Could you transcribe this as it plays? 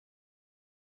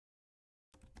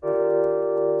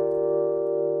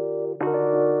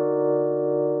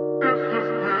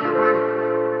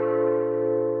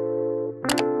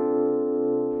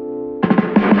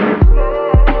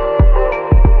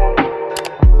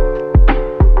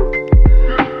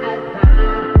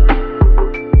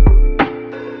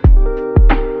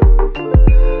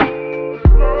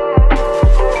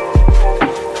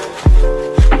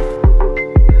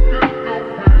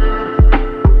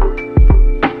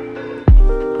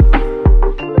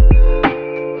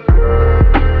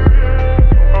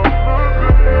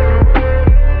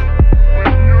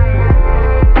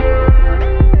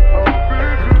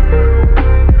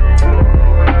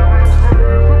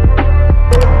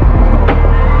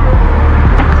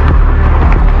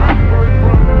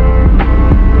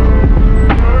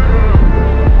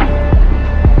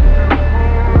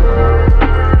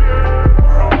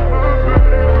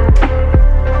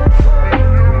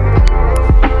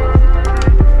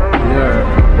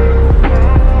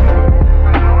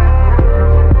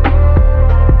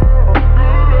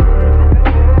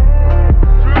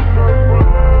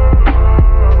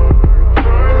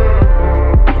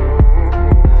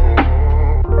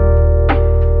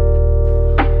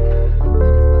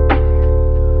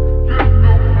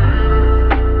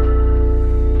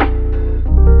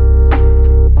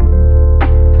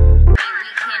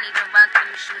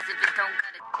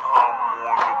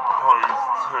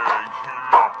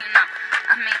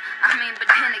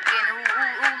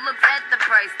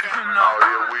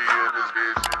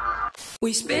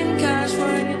We spend cash for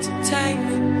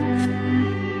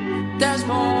entertainment. There's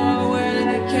more where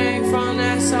that came from,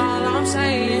 that's all I'm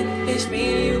saying. It's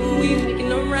me and you, we making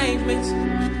arrangements.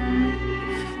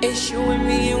 It's you and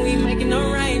me and we making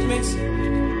arrangements.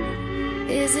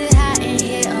 Is it hot in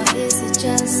here or is it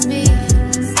just me?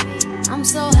 I'm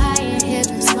so high in here,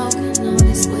 been smoking on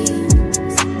this weed.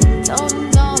 Told him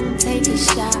go and take a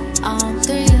shot on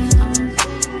 3.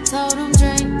 Told him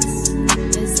drinks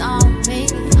is on me.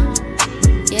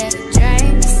 Yeah, the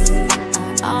drinks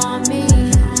are on me.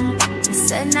 He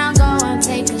said now go and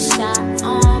take a shot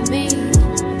on me.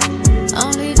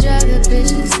 Only drug a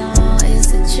bitch is on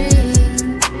is a tree.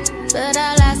 But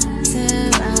I last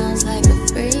 10 rounds like a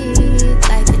freak,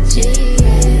 like a G.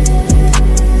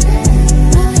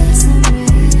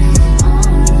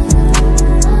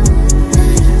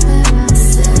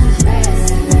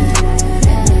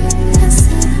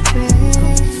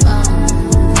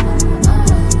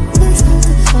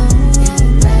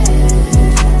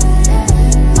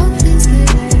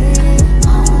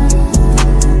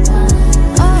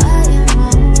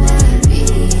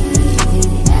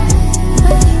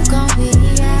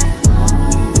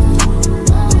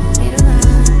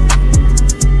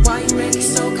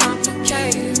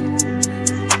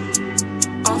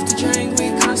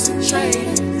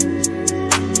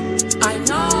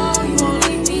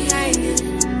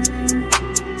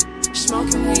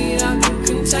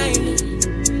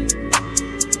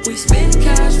 We spend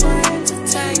cash for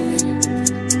entertainment.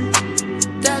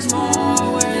 There's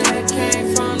more where that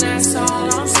came from, that's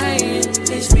all I'm saying.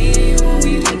 It's me and you and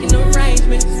we making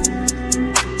arrangements.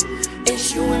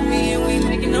 It's you and me and we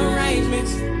making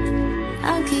arrangements.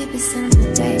 I'll keep it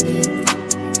simple, baby.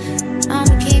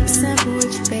 I'ma keep it simple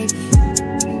with you, baby.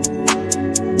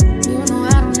 You know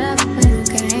I don't ever play no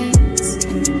games.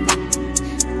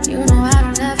 You know I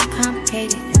don't ever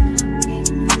complicate it.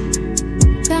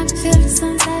 Got to feel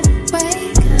some type of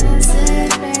way,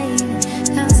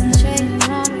 concentrating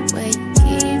on the way you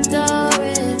keep the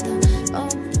rhythm. Oh,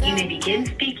 you may begin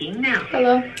speaking now.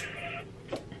 Hello.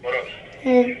 What up?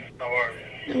 Hey. How are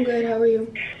you? I'm good. How are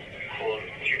you? Cool.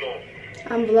 What you doing?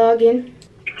 I'm vlogging.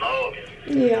 You vlogging?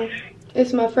 Yeah.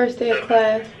 It's my first day of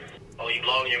class. Oh, you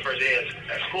vlogging your first day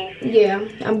at school? Yeah.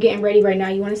 I'm getting ready right now.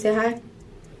 You want to say hi?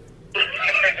 What's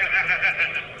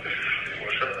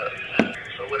up?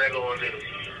 So what that going to do?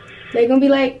 They're going to be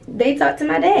like, they talk to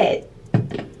my dad.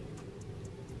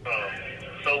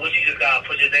 So what, you just got to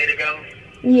put your day together?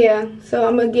 Yeah. So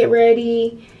I'm going to get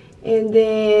ready. And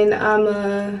then I'm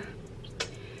going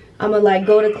to like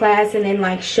go to class and then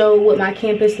like show what my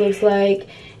campus looks like.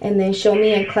 And then show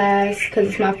me in class because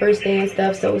it's my first day and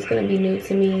stuff. So it's going to be new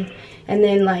to me. And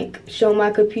then like show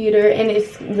my computer. And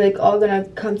it's like all going to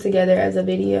come together as a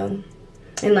video.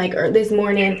 And like this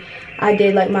morning, I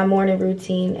did like my morning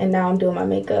routine, and now I'm doing my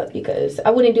makeup because I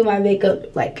wouldn't do my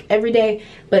makeup like every day,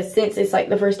 but since it's like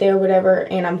the first day or whatever,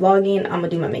 and I'm vlogging, I'm gonna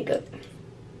do my makeup.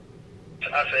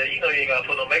 I said, you know you ain't gotta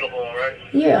put no makeup on, right?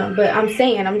 Yeah, but I'm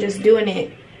saying I'm just doing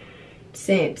it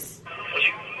since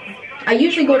I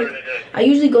usually go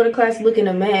to class looking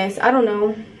a mess. I don't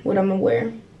know what I'm gonna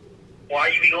wear. Why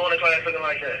you be going to class looking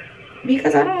like that?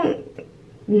 Because I don't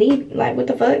need, like, what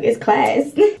the fuck? It's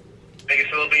class. Make it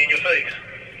still be in your face.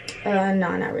 No,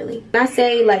 not really. When I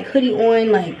say like hoodie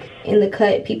on, like in the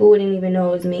cut, people wouldn't even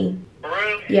know it was me. For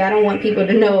real? Yeah, I don't want people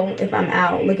to know if I'm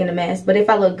out looking a mess. But if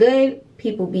I look good,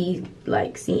 people be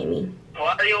like seeing me.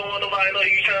 Why you don't want nobody to know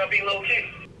you trying to be low key?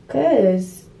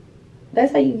 Cause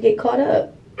that's how you get caught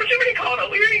up. What you mean caught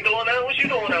up? We ain't doing that. What you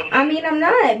doing that? I mean, I'm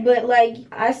not, but like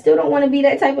I still don't want to be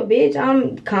that type of bitch.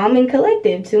 I'm calm and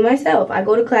collective to myself. I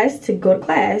go to class to go to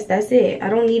class. That's it. I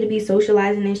don't need to be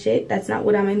socializing and shit. That's not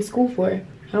what I'm in school for.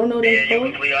 I don't know that. Yeah,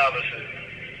 you complete opposite.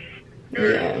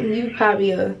 Yeah, you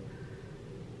probably I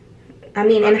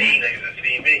mean, and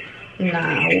me.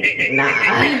 Nah.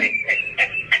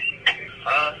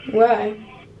 Huh? Why?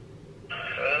 I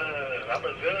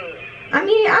look good. I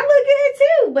mean, I look good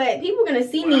too, but people gonna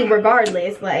see me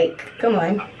regardless. Like, come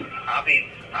on. I'll be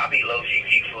low key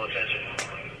geek for attention.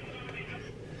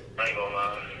 I ain't gonna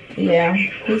lie. Yeah,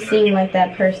 you seem like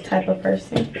that type of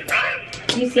person.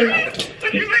 You seem like.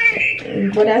 What you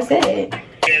mean? What I said.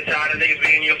 Getting tired of niggas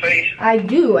being in your face? I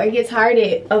do. I get tired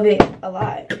of it a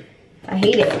lot. I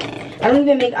hate it. I don't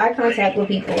even make eye contact with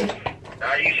people.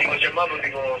 Now you see what your mother be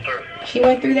going through. She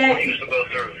went through that? She used to go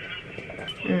through.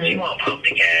 She want to pump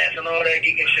the gas and all that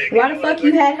geeking shit. Why the fuck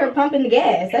you had her pumping the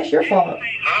gas? That's your fault.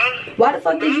 Huh? Why the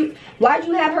fuck why'd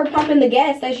you have her pumping the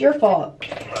gas? That's your fault.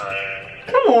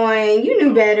 Come on, you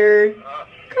knew better.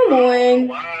 Come on.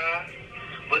 Why?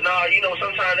 But nah, you know,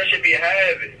 sometimes that should be a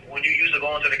habit. when you used to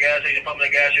go into the gas station pumping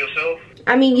the gas yourself?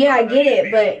 I mean, yeah, I get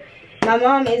it, but my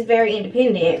mom is very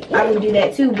independent. I would do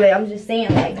that too, but I'm just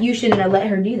saying, like, you shouldn't have let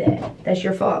her do that. That's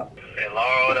your fault. In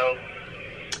Laurel, though?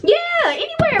 Yeah,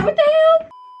 anywhere. What the hell?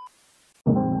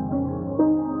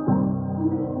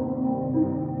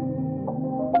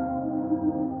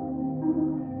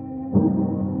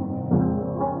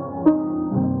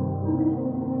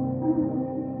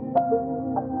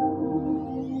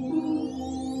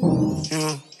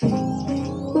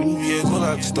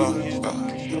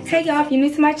 Hey y'all, if you're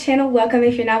new to my channel, welcome.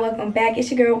 If you're not, welcome back.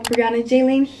 It's your girl BREYONNA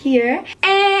J here,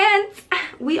 and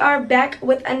we are back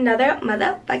with another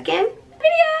motherfucking video.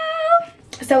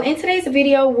 So in today's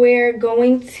video, we're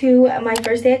going to my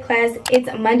first day of class. It's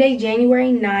Monday,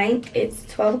 January 9th. It's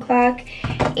 12 o'clock,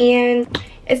 and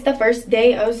it's the first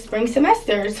day of spring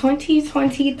semester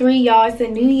 2023, y'all. It's a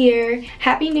new year.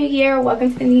 Happy New Year.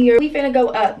 Welcome to the new year. We finna go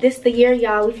up. This the year,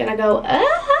 y'all. We finna go up.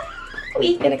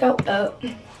 We finna go up.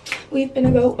 We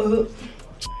finna go up.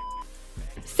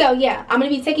 So yeah, I'm gonna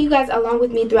be taking you guys along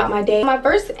with me throughout my day. My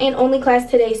first and only class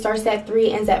today starts at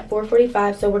 3, ends at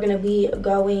 4:45. So we're gonna be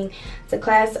going to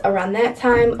class around that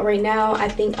time. Right now, I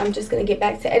think I'm just gonna get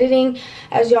back to editing.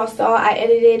 As y'all saw, I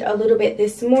edited a little bit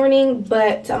this morning,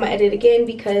 but I'm gonna edit again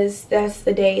because that's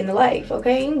the day in the life,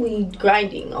 okay? We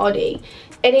grinding all day.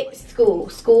 Edit, school,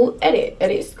 school, edit,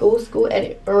 edit, school, school,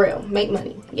 edit. For real, make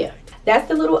money, yeah. That's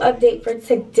the little update for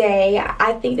today.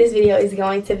 I think this video is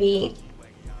going to be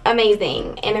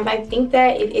amazing, and if I think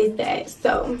that, it is that.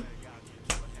 So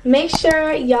make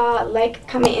sure y'all like,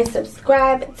 comment, and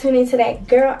subscribe. Tune into that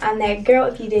girl on that girl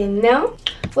if you didn't know.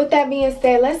 With that being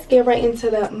said, let's get right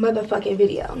into the motherfucking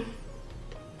video.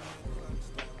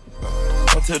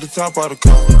 Up to the top of the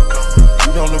car.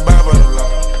 You don't know about the law.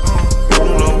 You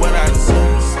don't know what I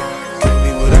deserve. Can't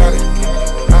be without it.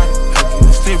 I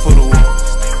can stick for the wall.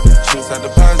 Choose I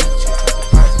deposit.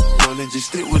 Only just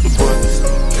stick with the boys.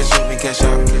 Cash in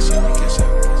and cash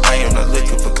out. I am not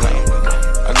looking for clout.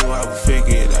 I knew I would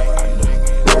figure it out. I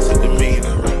know. It's a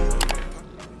demeanor.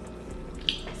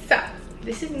 So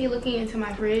this is me looking into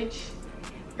my fridge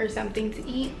for something to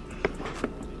eat.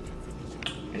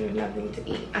 And there's nothing to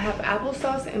eat. I have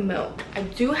applesauce and milk. I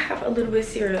do have a little bit of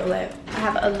cereal left. I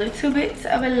have a little bit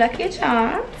of a Lucky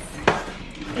Charms.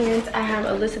 And I have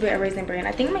a little bit of Raisin Bran.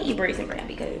 I think I'm gonna eat Raisin Bran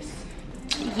because,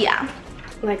 yeah.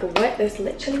 Like what? That's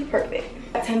literally perfect.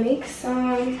 To make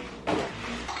some, I'm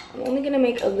only gonna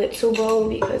make a little bowl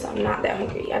because I'm not that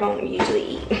hungry. I don't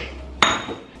usually eat.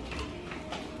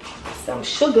 Some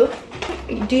sugar.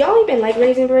 Do y'all even like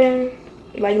Raisin Bran?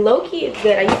 Like low-key, it's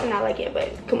good. I used to not like it,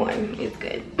 but come on, it's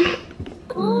good.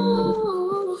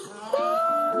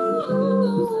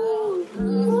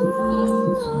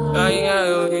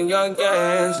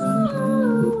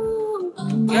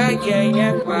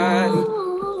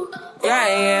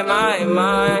 Yeah, my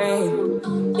mind.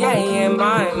 Yeah,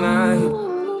 my mind.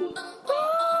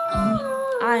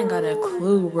 I ain't got a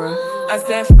clue, bro. I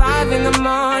said 5 in the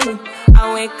morning.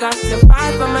 I wake up to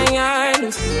 5 for my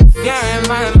earnings. Yeah, in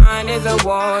my mind is a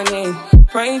warning.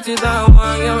 Pray to the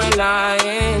one you're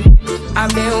relying.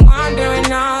 I've been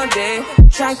wandering all day.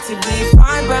 Tried to be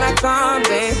fine, but I can't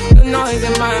be. The noise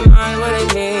in my mind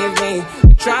wouldn't leave me.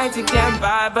 Tried to get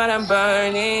by, but I'm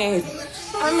burning.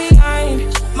 I'm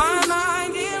behind. My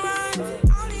mind is running.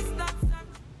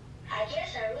 I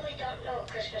guess I really don't know what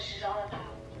Christmas is all about.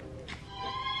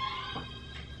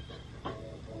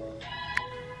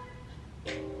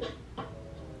 Isn't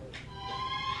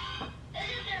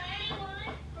there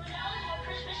anyone who knows what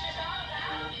Christmas is all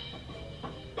about?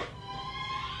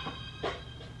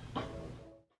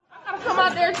 Come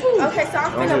out there too. Okay, so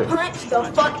I'm gonna punch the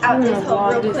fuck out this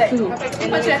hoe real quick.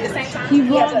 Punch it at the same time. He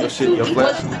vlogged it too.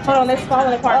 Hold on, let's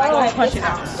fall apart. Like, go punch it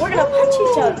out. We're gonna punch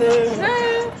each other.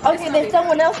 Okay, then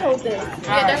someone else hold this.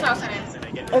 Yeah, that's what I'm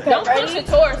saying. Okay, Don't ready? push it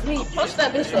towards me. Push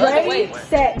that bitch the other way. Ready,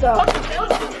 set, go.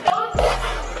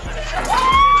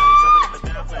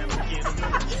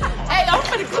 Hey, I'm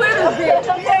finna clear this bitch.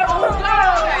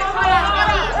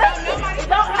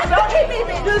 Don't hit me,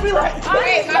 just be like.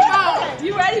 Okay, my phone.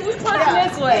 You ready? We punching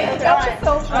this way.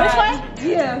 This way?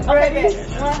 Yeah. Ready?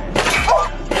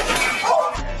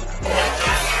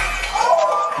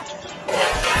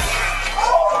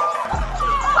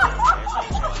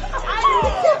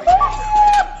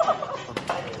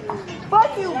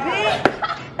 Fuck you, bitch.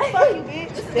 Fuck you,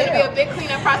 bitch. It's gonna be a big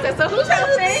cleanup process. So who's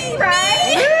helping?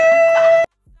 Right?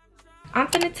 I'm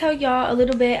gonna tell y'all a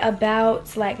little bit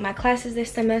about like my classes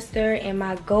this semester and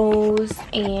my goals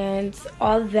and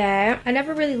all that. I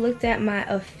never really looked at my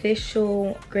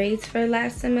official grades for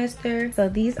last semester, so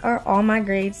these are all my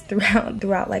grades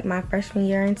throughout like my freshman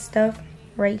year and stuff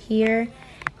right here.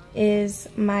 is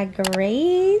my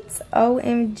grades.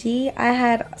 OMG, I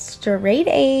had straight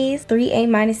A's, 3 A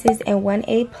minuses, and 1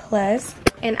 A plus.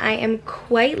 And I am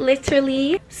quite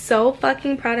literally so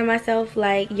fucking proud of myself.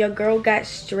 Like, your girl got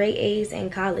straight A's in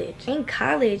college. In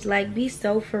college, like, be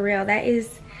so for real. That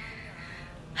is...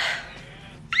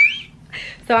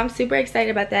 So I'm super excited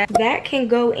about that. That can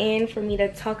go in for me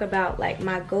to talk about like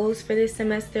my goals for this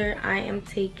semester. I am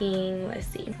taking, let's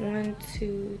see, 1,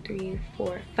 2, 3,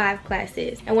 4, 5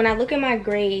 classes. And when I look at my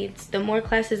grades, the more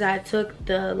classes I took,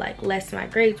 the like less my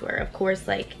grades were. Of course,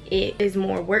 like it is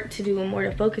more work to do and more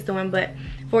to focus on. But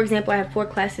for example, I had 4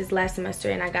 classes last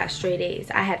semester and I got straight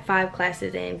A's. I had 5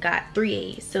 classes and got 3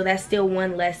 A's. So that's still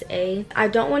 1 less A. I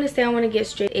don't want to say I want to get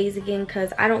straight A's again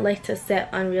because I don't like to set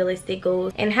unrealistic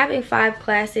goals. And having 5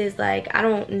 classes, like, I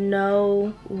don't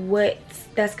know what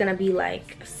that's gonna be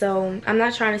like. So I'm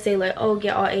not trying to say like, oh,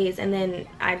 get all A's and then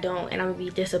I don't and I'm gonna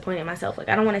be disappointed in myself. Like,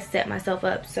 I don't want to set myself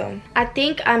up. So I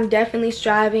think I'm definitely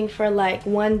striving for like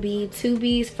 1 B, 2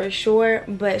 B's for sure,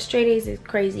 but straight A's is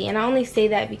crazy. And I only say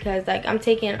that because like I'm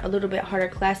taking a little bit harder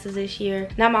classes this year.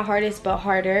 Not my hardest, but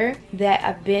harder that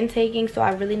I've been taking. So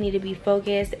I really need to be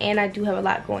focused and I do have a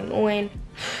lot going on.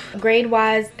 Grade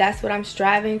wise, that's what I'm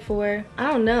striving for. I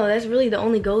don't know, that's really the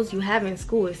only goals you have in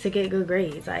school, is to get good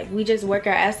grades. Like, we just work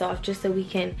our ass off just so we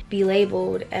can be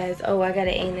labeled as, oh, I got an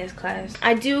A in this class.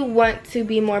 I do want to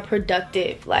be more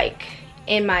productive, like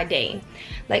in my day,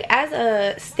 like as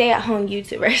a stay-at-home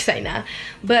YouTuber right now.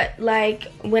 But like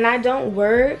when I don't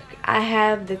work, I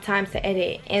have the time to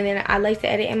edit, and then I like to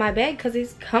edit in my bed because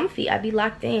it's comfy. I be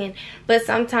locked in. But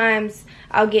sometimes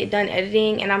I'll get done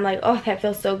editing and I'm like, oh, that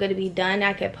feels so good to be done.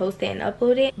 I could post it and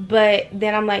upload it. But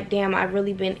then I'm like, damn, I've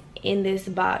really been in this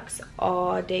box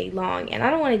all day long and I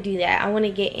don't want to do that. I want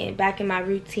to get back in my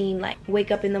routine, like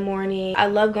wake up in the morning. I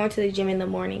love going to the gym in the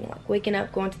morning, like waking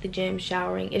up, going to the gym,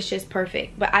 showering. It's just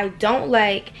perfect. But I don't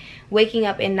like waking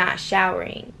up and not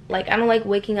showering. Like, I don't like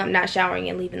waking up, not showering,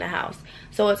 and leaving the house.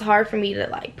 So it's hard for me to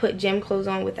like put gym clothes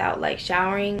on without like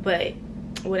showering, but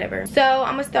whatever. So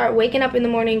I'm gonna start waking up in the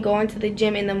morning, going to the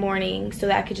gym in the morning so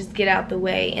that I could just get out the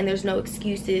way, and there's no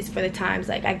excuses for the times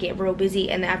like I get real busy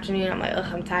in the afternoon. I'm like,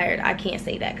 ugh, I'm tired. I can't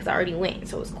say that because I already went,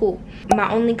 so it's cool.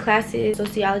 My only class is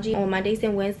sociology on Mondays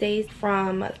and Wednesdays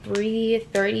from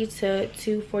 3:30 to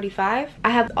 2:45. I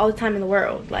have all the time in the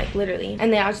world, like literally.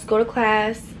 And then I'll just go to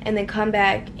class and then come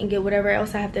back and get whatever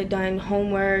else I have to done,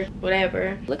 homework,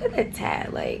 whatever. Look at that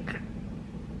tat, like,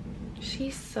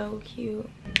 she's so cute.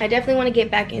 I definitely want to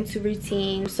get back into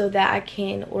routine so that I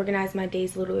can organize my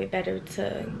days a little bit better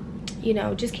to, you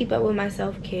know, just keep up with my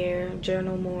self-care,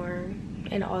 journal more,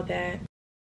 and all that.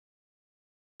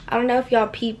 I don't know if y'all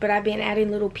peeped, but I've been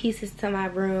adding little pieces to my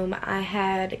room. I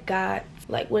had got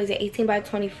like, what is it, 18 by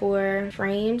 24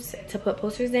 frames to put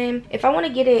posters in. If I want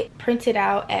to get it printed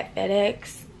out at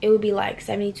FedEx, it would be like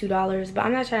 $72, but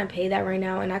I'm not trying to pay that right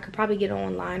now, and I could probably get it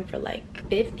online for like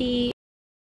 $50.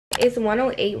 It's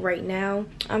 1:08 right now.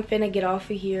 I'm finna get off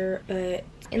of here, but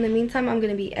in the meantime, I'm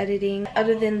gonna be editing.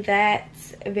 Other than that,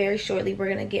 very shortly we're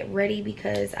gonna get ready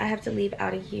because I have to leave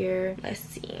out of here. Let's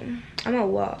see, I'm gonna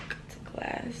walk to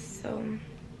class, so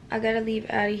I gotta leave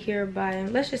out of here by,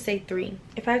 let's just say 3.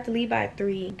 If I have to leave by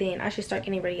 3, then I should start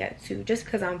getting ready at 2, just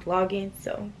because I'm vlogging,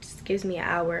 so it just gives me an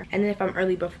hour. And then if I'm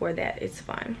early before that, it's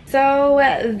fine. So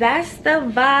that's the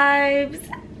vibes.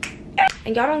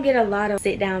 And y'all don't get a lot of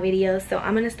sit down videos, so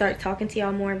I'm gonna start talking to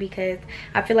y'all more because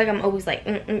I feel like I'm always like,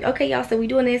 okay y'all, so we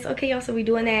doing this, okay y'all, so we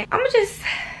doing that. I'm gonna just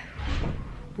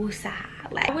woosah.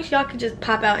 Like, I wish y'all could just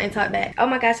pop out and talk back. Oh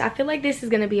my gosh, I feel like this is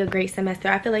gonna be a great semester.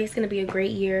 I feel like it's gonna be a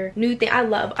great year. New thing, I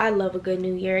love a good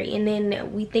new year. And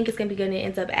then we think it's gonna be good and it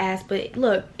ends up ass, but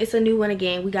look, it's a new one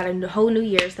again. We got a whole new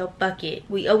year, so fuck it.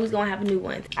 We always gonna have new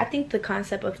ones. I think the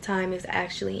concept of time is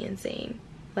actually insane.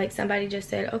 Like, somebody just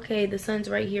said, okay, the sun's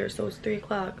right here, so it's 3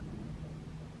 o'clock.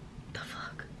 The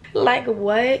fuck? Like,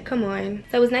 what? Come on.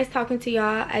 So it was nice talking to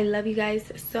y'all. I love you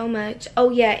guys so much. Oh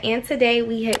yeah, and today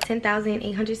we hit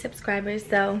 10,800 subscribers,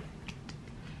 so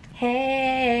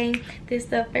hey, this is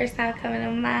the first time coming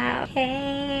on my house.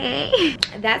 Hey,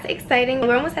 that's exciting.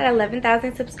 We're almost at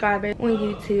 11,000 subscribers on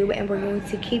YouTube, and we're going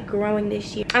to keep growing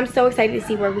this year. I'm so excited to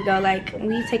see where we go. Like,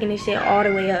 we taking this shit all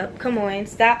the way up. Come on,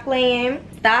 stop playing,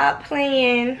 stop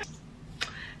playing.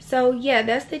 So yeah,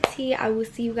 that's the tea. I will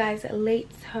see you guys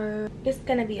later. It's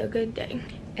gonna be a good day.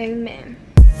 Amen.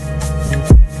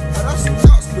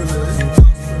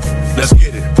 Let's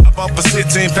get it. I bought for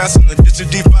 16, passing the ditch of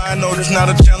D5. I know this not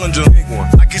a challenger.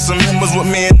 I get some members with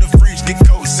me in the fridge, get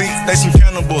cold seats, they some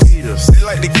cannibals. They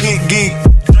like to geek.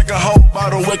 Drink a whole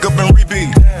bottle, wake up and repeat.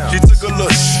 She took a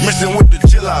look, mixing with the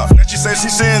chill out. Now she say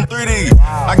she's seeing 3D.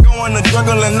 I go in the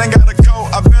jungle and they got a coat.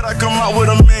 I bet I come out with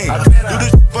a mean. Do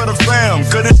this for the fam,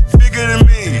 cause this bigger than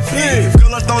me.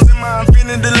 Girl, I'm stones in my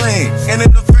infinity lane. And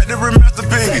in the factory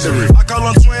masterpiece. I call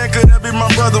him twin, cause that be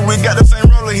my brother. We got the same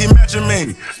roller, he matching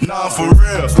me. Nah, for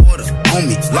real. Water on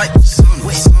me, like sun,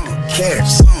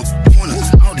 cash, sun, corners,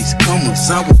 all these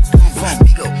comers. I will come from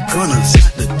me, go gunners,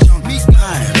 not the jump, me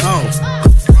lying, no.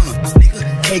 Nigga,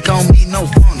 cake on me, no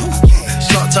funnel.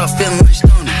 Short top, feeling like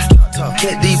stunner.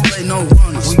 Cat D play, no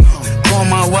runners. Call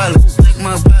my wallet, take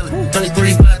my wallet.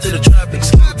 33 fly to the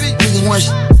tropics. Niggas one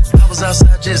I was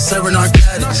outside just serving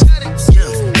narcotics. Yeah,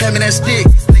 grab me that stick.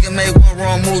 Nigga made one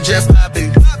wrong move, just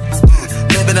popping.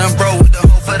 Maybe I'm broke with the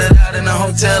whole flooded out in the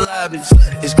hotel lobby.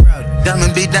 It's crowded.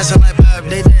 Diamond be dancing like Bobby.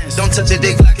 They dance. Don't touch a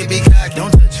dick like it be cocky.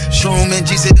 Don't touch. Show 'em in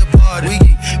GC the party.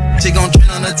 She gon'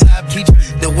 trend on the top.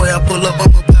 The way I pull up,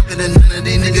 I'ma pop it, and none of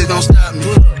these niggas gon' stop me.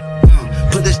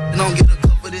 Put this shit on, get a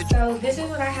cup of it. So this is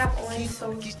what I have on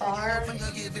so far.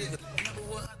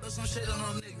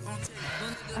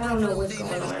 I don't know what's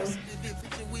going on.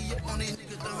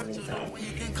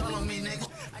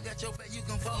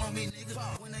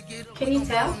 Can you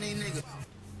tell?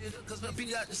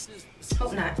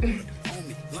 Hope not.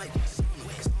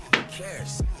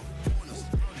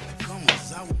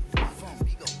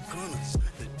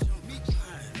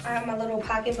 I have my little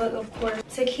pocketbook, of course,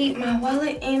 to keep my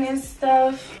wallet in and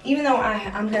stuff. Even though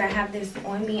I'm gonna have this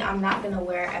on me, I'm not gonna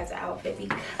wear it as an outfit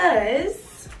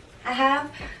because I have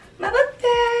my book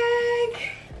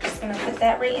bag. Just gonna put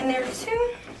that right in there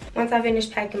too. Once I finish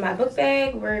packing my book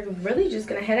bag, we're really just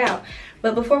gonna head out.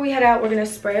 But before we head out, we're gonna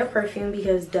spray a perfume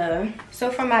because duh.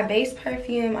 So for my base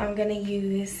perfume, I'm gonna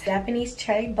use Japanese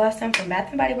Cherry Blossom from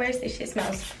Bath & Body Works. This shit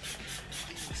smells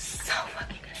so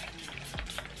fucking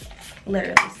good.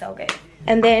 Literally so good.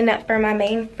 And then for my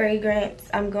main fragrance,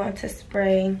 I'm going to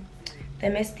spray the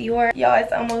Miss Dior. Y'all,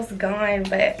 it's almost gone,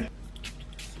 but.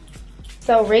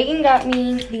 So Reagan got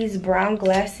me these brown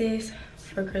glasses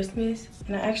for Christmas,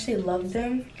 and I actually love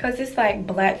them because it's like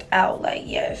blacked out, like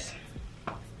yes.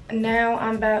 Now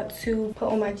I'm about to put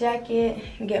on my jacket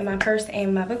and get my purse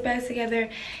and my book bags together,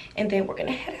 and then we're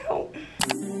gonna head out.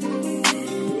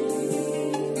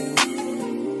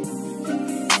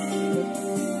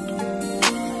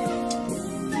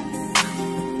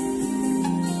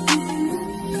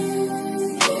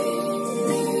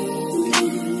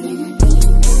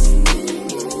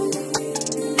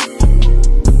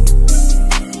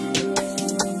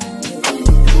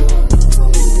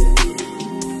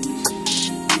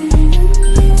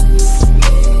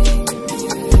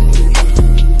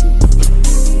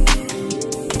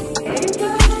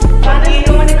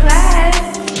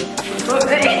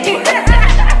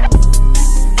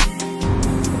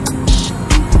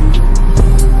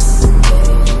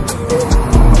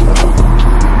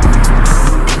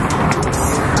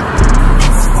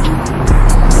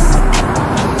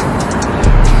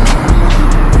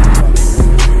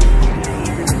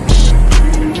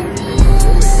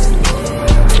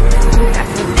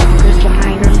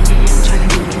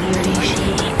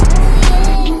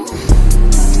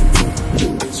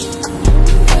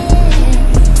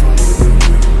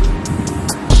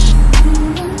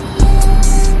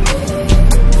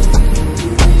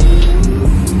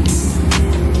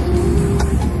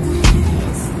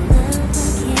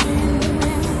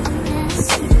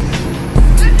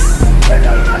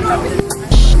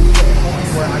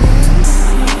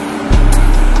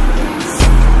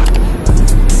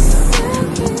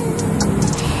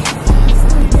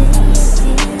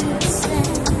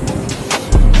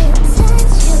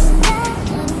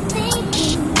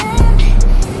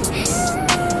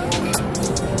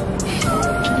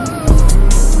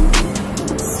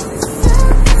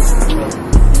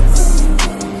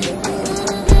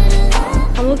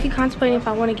 Contemplating if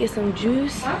I want to get some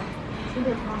juice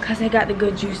because they got the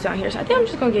good juice down here, so I think I'm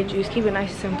just gonna get juice, keep it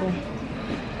nice and simple.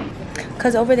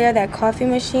 Because over there, that coffee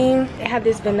machine, they have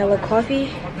this vanilla coffee.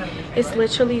 It's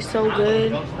literally so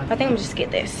good. I think I'm just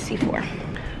get this C4.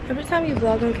 Every time you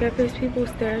vlog on campus, people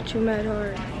stare at you mad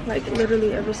hard, like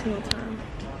literally every single time.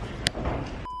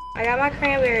 I got my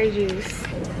cranberry juice.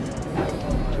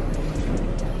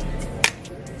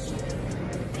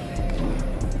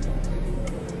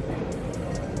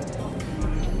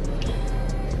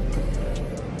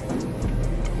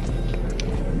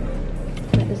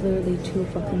 Literally too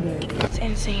fucking good. It's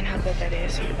insane how good that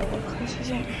is. What class is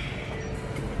it?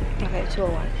 Okay,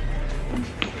 201.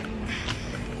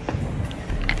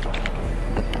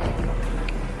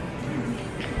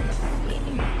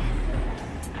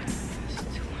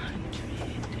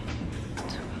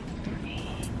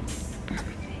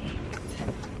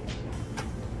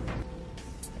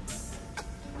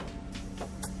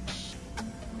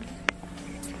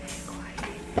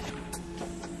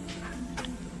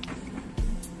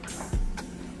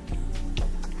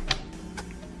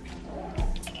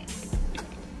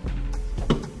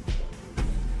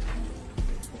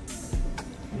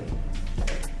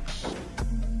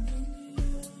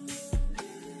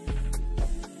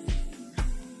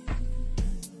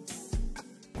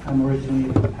 I'm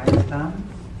originally from Pakistan.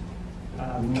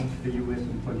 Moved to the US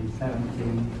in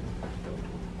 2017.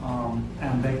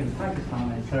 And back in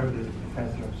Pakistan, I served as a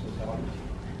professor of sociology.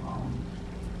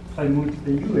 So I moved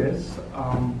to the US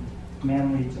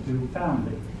mainly to do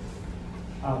family.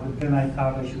 But then I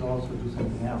thought I should also do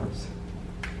something else.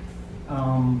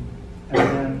 And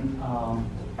then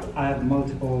I have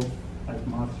multiple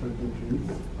master's degrees,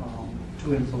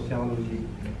 2 in sociology,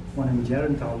 1 in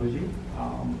gerontology,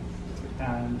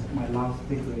 and my last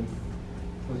degree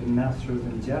was a master's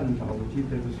in gerontology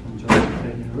that was from Georgia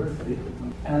State University.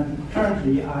 And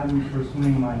currently I'm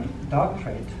pursuing my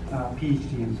doctorate,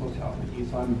 PhD in sociology,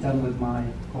 so I'm done with my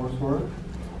coursework.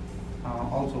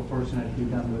 Also fortunately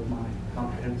done with my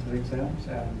comprehensive exams,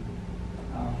 and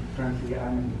currently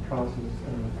I'm in the process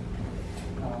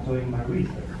of doing my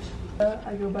research.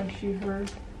 I go by she, her,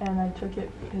 and I took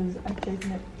it because I've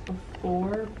taken it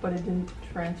before, but it didn't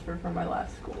transfer from my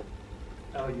last school.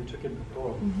 Oh, you took it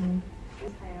before? Mm-hmm.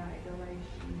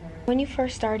 When you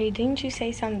first started, didn't you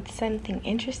say something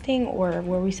interesting, or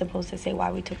were we supposed to say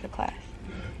why we took the class?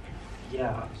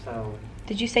 Yeah, so...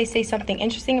 Did you say something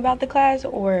interesting about the class,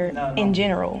 or no, in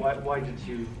general? Why did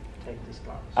you take this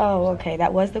class? Oh, okay,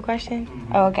 that was the question?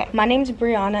 Mm-hmm. Oh, okay. My name's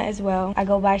BREYONNA as well. I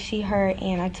go by she, her,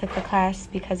 and I took the class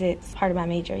because it's part of my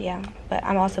major, yeah. But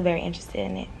I'm also very interested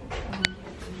in it.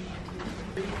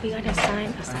 We got a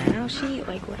sign-out sheet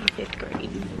like we're in 5th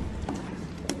grade.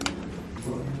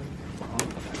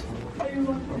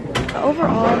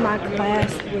 Overall, my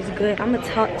class was good. I'm gonna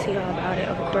talk to y'all about it,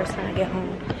 of course, when I get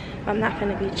home. I'm not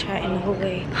gonna be chatting the whole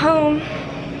way home,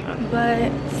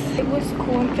 but it was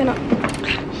cool. I'm finna,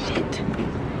 shit,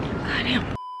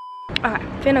 goddamn. Alright,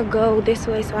 finna go this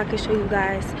way so I can show you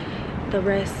guys the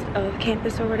rest of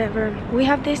campus or whatever. We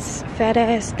have this fat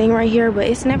ass thing right here, but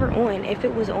it's never on. If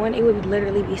it was on, it would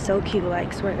literally be so cute,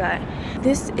 like, swear to God.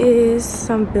 This is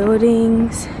some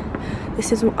buildings.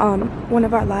 This is one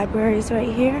of our libraries right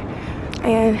here.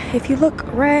 And if you look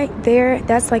right there,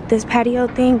 that's like this patio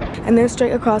thing, and then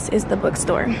straight across is the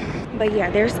bookstore. But yeah,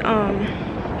 there's I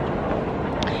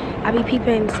be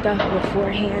peeping stuff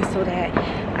beforehand so that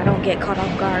I don't get caught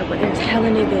off guard, but there's hella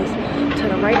niggas to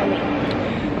the right of me,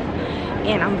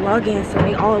 and I'm vlogging, so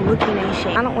they all looking and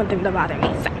shit. I don't want them to bother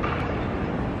me, so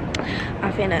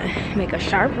I'm finna make a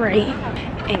sharp right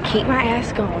and keep my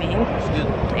ass going.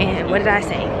 And what did I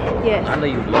say? Yes. I know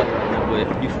you vlog right now,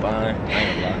 but you fine.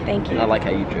 Thank you. I like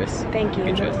how you dress. Thank you.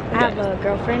 Good dress. I have a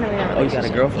girlfriend. Oh, you got a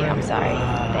girlfriend? Yeah, I'm sorry.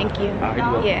 Thank you.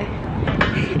 Yeah.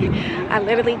 I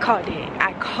literally caught it.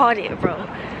 I caught it, bro.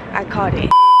 I caught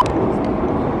it.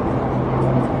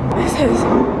 This is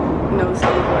no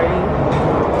skateboarding.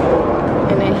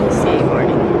 And then he's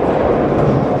skateboarding.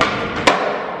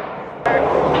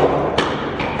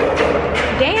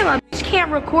 Damn, a bitch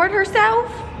can't record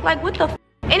herself? Like, what the f?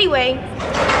 Anyway,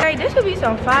 hey, this would be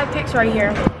some 5 pics right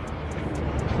here.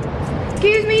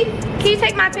 Excuse me, can you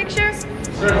take my picture?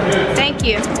 Sure, yeah. Thank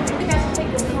you.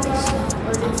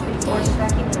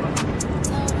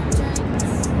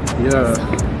 Yeah.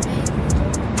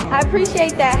 I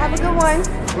appreciate that. Have a good one.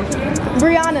 What's your name?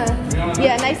 BREYONNA.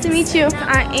 Yeah, nice to meet you.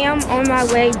 I am on my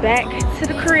way back to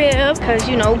the crib because,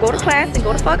 you know, go to class and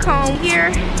go to fuck home. Here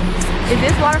is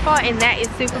this waterfall, and that is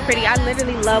super pretty. I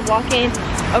literally love walking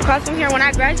across from here. When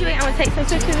I graduate, I'm gonna take some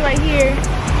pictures right here,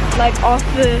 like off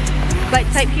the, like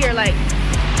type here, like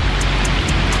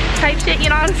type shit, you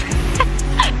know what I'm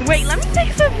saying? Wait, let me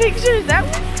take some pictures. That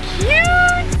was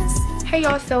cute. Hey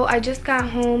y'all, so I just got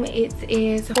home. It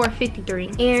is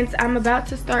 4:53 and I'm about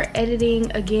to start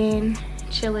editing again,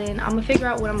 chilling. I'm gonna figure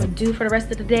out what I'm gonna do for the rest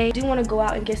of the day. I do want to go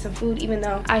out and get some food, even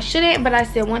though I shouldn't, but I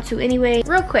still want to anyway.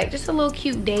 Real quick, just a little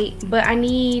cute date, but I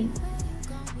need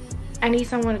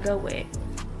someone to go with,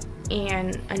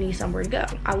 and I need somewhere to go.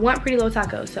 I want Pretty Little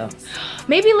Tacos, so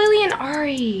maybe Lily and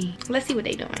Ari. Let's see what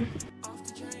they doing.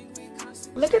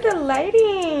 Look at the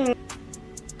lighting.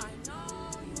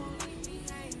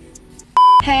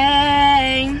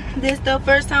 Hey, this the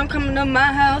first time coming to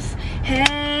my house.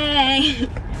 Hey.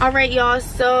 All right, y'all,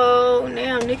 so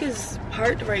now niggas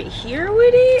parked right here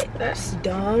with it. That's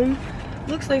dumb.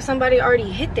 Looks like somebody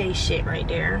already hit that shit right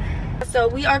there. So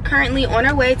we are currently on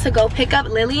our way to go pick up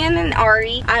Lillian and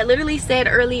Ari. I literally said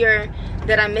earlier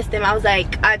that I missed them. I was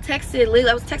like, I was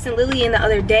texting Lillian the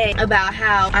other day about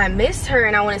how I missed her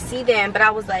and I want to see them, but I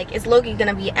was like, it's low-key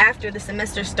gonna be after the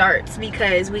semester starts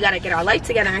because we gotta get our life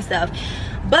together and stuff.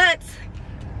 But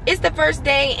it's the first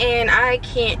day and I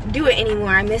can't do it anymore.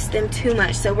 I miss them too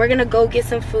much. So we're gonna go get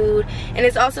some food, and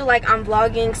it's also like I'm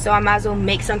vlogging, so I might as well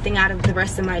make something out of the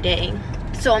rest of my day.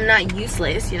 so I'm not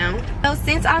useless, you know. So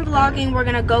since I'm vlogging, we're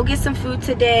gonna go get some food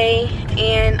today,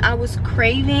 and I was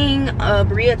craving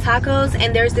burrito tacos,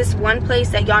 and there's this one place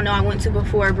that y'all know I went to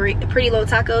before, Pretty Little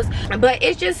Tacos, but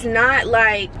it's just not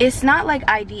like, it's not like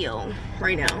ideal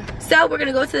right now. So we're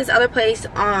gonna go to this other place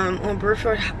on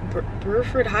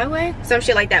Bruford Highway, some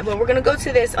shit like that. But we're gonna go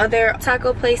to this other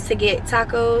taco place to get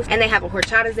tacos, and they have a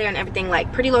horchatas there and everything.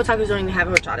 Like Pretty Little Tacos don't even have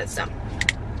a horchatas, so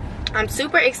I'm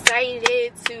super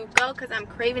excited to go because I'm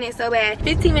craving it so bad.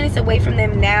 15 minutes away from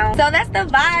them now. So that's the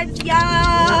vibes,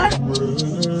 y'all.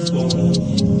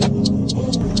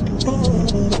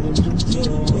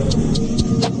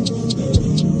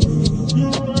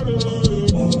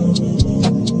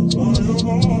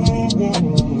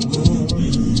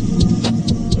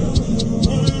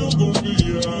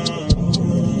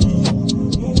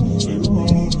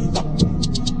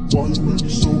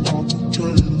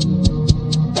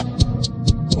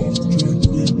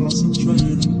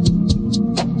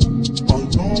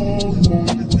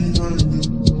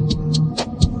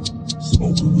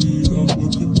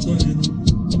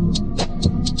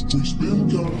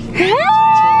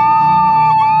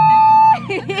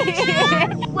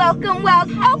 Welcome,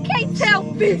 welcome. Okay, tell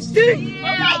 50.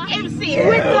 Yeah. Okay, MC.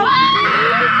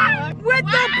 With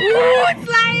the boots,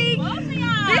 like,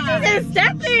 this is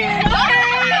stepping. Okay.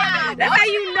 That's how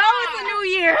you know it's a new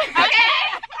year. Okay.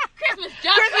 Christmas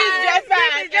just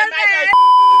fine.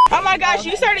 Oh my gosh,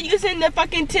 you started using the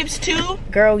fucking tips too?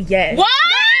 Girl, yes. What?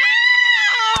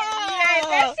 Yeah,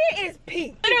 that shit is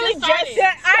pink. Literally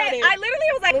I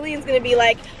literally was like, Lillian's gonna be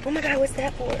like, oh my god, what's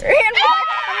that for? And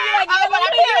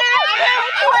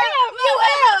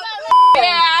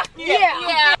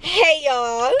yeah. Hey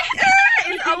y'all.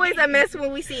 It's always a mess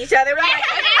when we see each other. We're like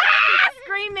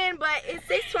screaming, but it's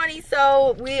 6:20,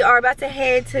 so we are about to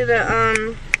head to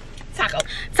the taco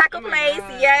place.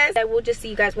 Yes. We'll just see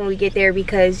you guys when we get there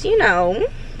because, you know,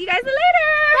 see you guys later.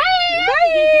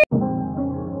 Bye.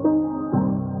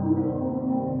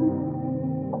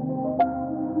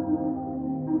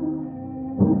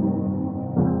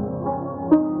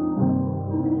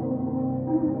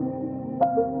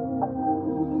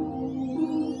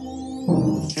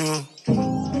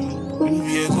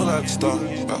 Stop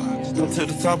to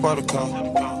the top of the car.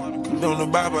 You don't know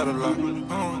by the law.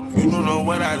 You don't know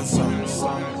what I decided.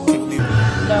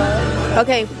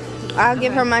 Okay, I'll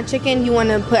give her my chicken. You want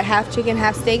to put half chicken,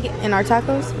 half steak in our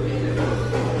tacos?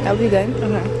 That would be good.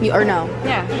 Okay. You, or no?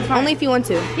 Yeah. Only if you want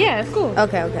to. Yeah, it's cool.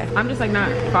 Okay. I'm just like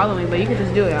not following, but you can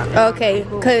just do it. Okay,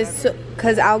 cause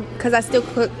I still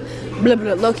cook.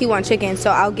 Low-key want chicken, so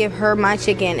I'll give her my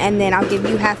chicken, and then I'll give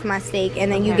you half my steak,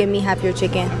 and then you give me half your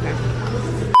chicken. Okay.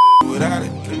 Without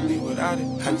it,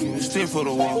 how can you stick for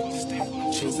the wall?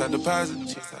 Chase out deposit,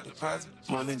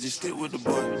 money just stick with the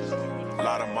boy. A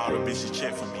lot of model bitches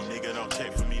check for me, nigga don't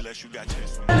check for me unless you got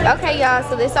checks for me. Okay, y'all,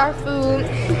 so this our food.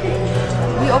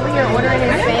 We over here ordering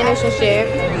in Spanish and shit.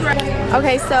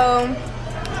 Okay, so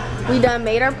we done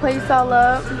made our plates all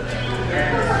up.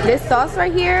 This sauce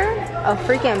right here, a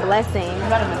freaking blessing.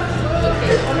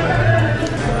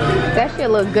 That shit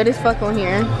look good as fuck on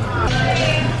here.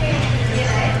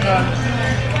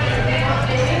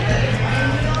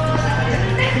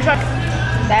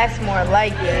 That's more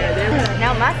like it.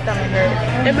 Now my stomach hurts.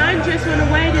 And mine just went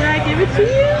away. Did I give it to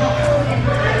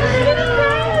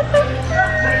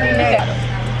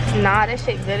you? Nah, that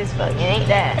shit good as fuck. It ain't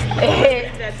that.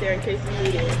 Leave that there in case you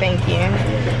need it. Thank you.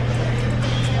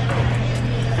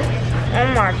 Oh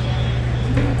my.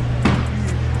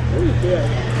 Ooh, good.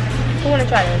 Who wanna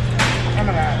try this? Oh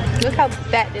my god. Look how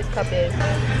fat this cup is.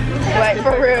 Like,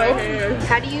 for real.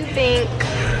 How do you think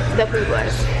the food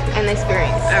was and the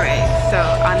experience? Alright, so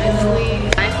honestly,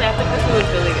 I think the food was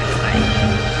really good. Like,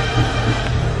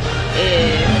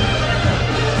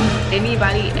 if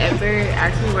anybody ever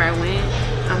asked me where I went,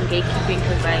 I'm gatekeeping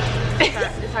because like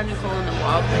it's hard to call in the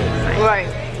wall place. Like, right.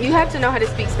 You have to know how to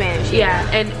speak Spanish. Yeah,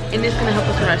 and it's gonna help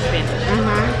us with our Spanish.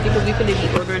 Because we could be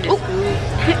ordering this food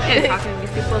and talking to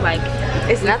these people like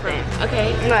it's nothing.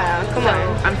 Okay. Wow, come on.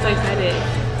 I'm so excited,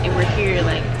 and we're here.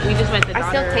 Like we just met the daughter. I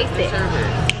still taste it.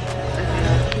 Okay.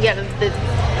 Yeah, the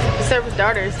server's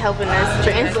daughter is helping us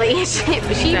translate shit,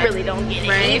 but she really don't get it.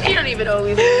 Right? She don't even know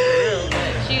we real,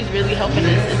 but she was really helping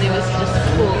us, and it was just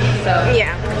cool. So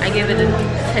yeah, I give it a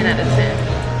 10 out of 10.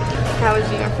 How was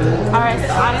your food? Alright, so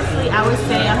honestly, I would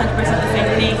say 100% the same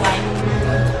thing. Like,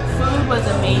 food was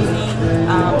amazing.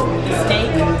 The steak,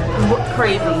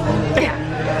 crazy. Yeah.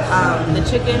 The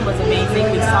chicken was amazing.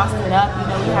 We sauced it up. You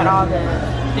know, we had all the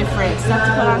different stuff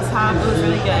to put on top. It was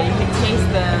really good. You could taste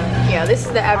the... Yeah, this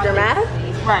is the aftermath.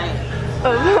 Right.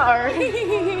 Of our...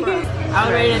 I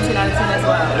would rate it a 10 out of 10 as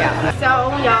well. Yeah.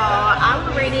 So y'all, I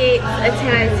would rate it a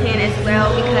 10 out of 10 as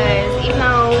well, because even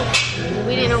though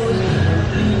we didn't know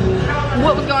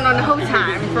what was going on the whole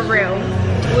time, for real.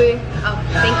 Oh,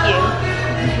 thank you.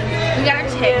 We got our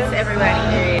checks,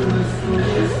 everybody.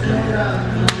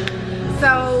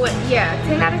 So yeah,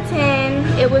 10 out of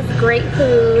 10. It was great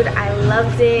food. I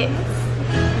loved it.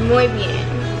 Muy bien.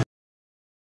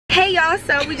 Hey y'all,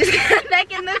 so we just got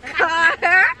back in the car.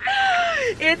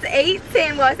 It's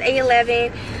 8:10, well it's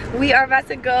 8:11. We are about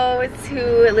to go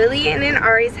to Lillian and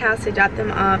Ari's house to drop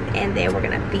them off, and then we're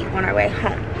gonna be on our way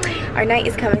home. Our night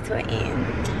is coming to an end.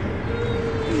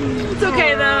 It's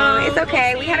okay though. It's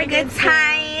okay. We had a good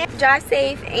time. Drive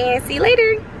safe and see you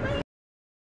later.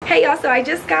 Hey y'all, so I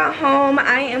just got home.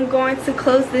 I am going to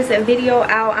close this video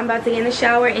out. I'm about to get in the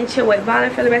shower and chill with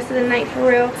Vonna for the rest of the night, for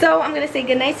real. So I'm gonna say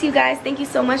good night to you guys. Thank you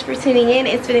so much for tuning in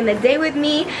and spending the day with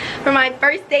me for my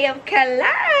first day of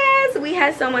class. We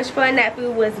had so much fun. That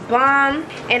food was bomb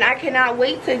and I cannot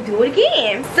wait to do it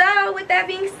again. So with that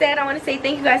being said, I want to say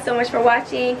thank you guys so much for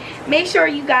watching. Make sure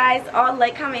you guys all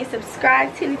like, comment, and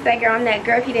subscribe to me, that girl on that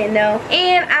girl if you didn't know.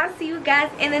 And I'll see you guys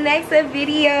in the next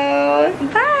video.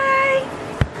 Bye.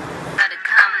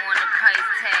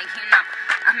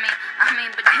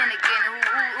 But then again,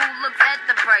 who looks at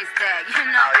the price tag, you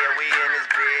know? Oh yeah, we in this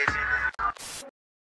bitch.